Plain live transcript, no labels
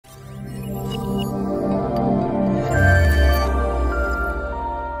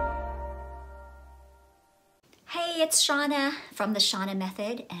it's Shauna from the Shauna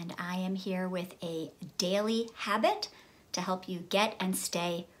Method, and I am here with a daily habit to help you get and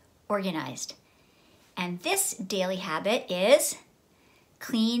stay organized. And this daily habit is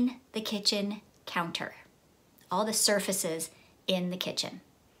clean the kitchen counter, all the surfaces in the kitchen.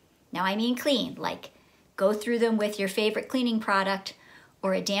 Now I mean clean, like go through them with your favorite cleaning product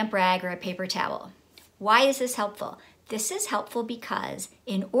or a damp rag or a paper towel. Why is this helpful? This is helpful because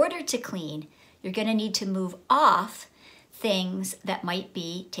in order to clean, you're going to need to move off things that might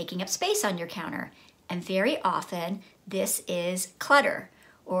be taking up space on your counter. And very often, this is clutter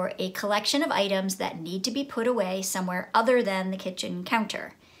or a collection of items that need to be put away somewhere other than the kitchen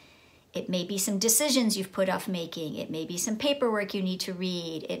counter. It may be some decisions you've put off making. It may be some paperwork you need to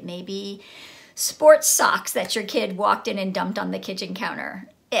read. It may be sports socks that your kid walked in and dumped on the kitchen counter.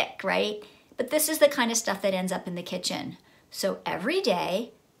 Ick, right? But this is the kind of stuff that ends up in the kitchen. So every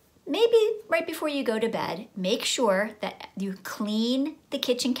day, maybe right before you go to bed, make sure that you clean the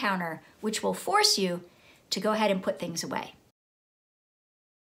kitchen counter, which will force you to go ahead and put things away.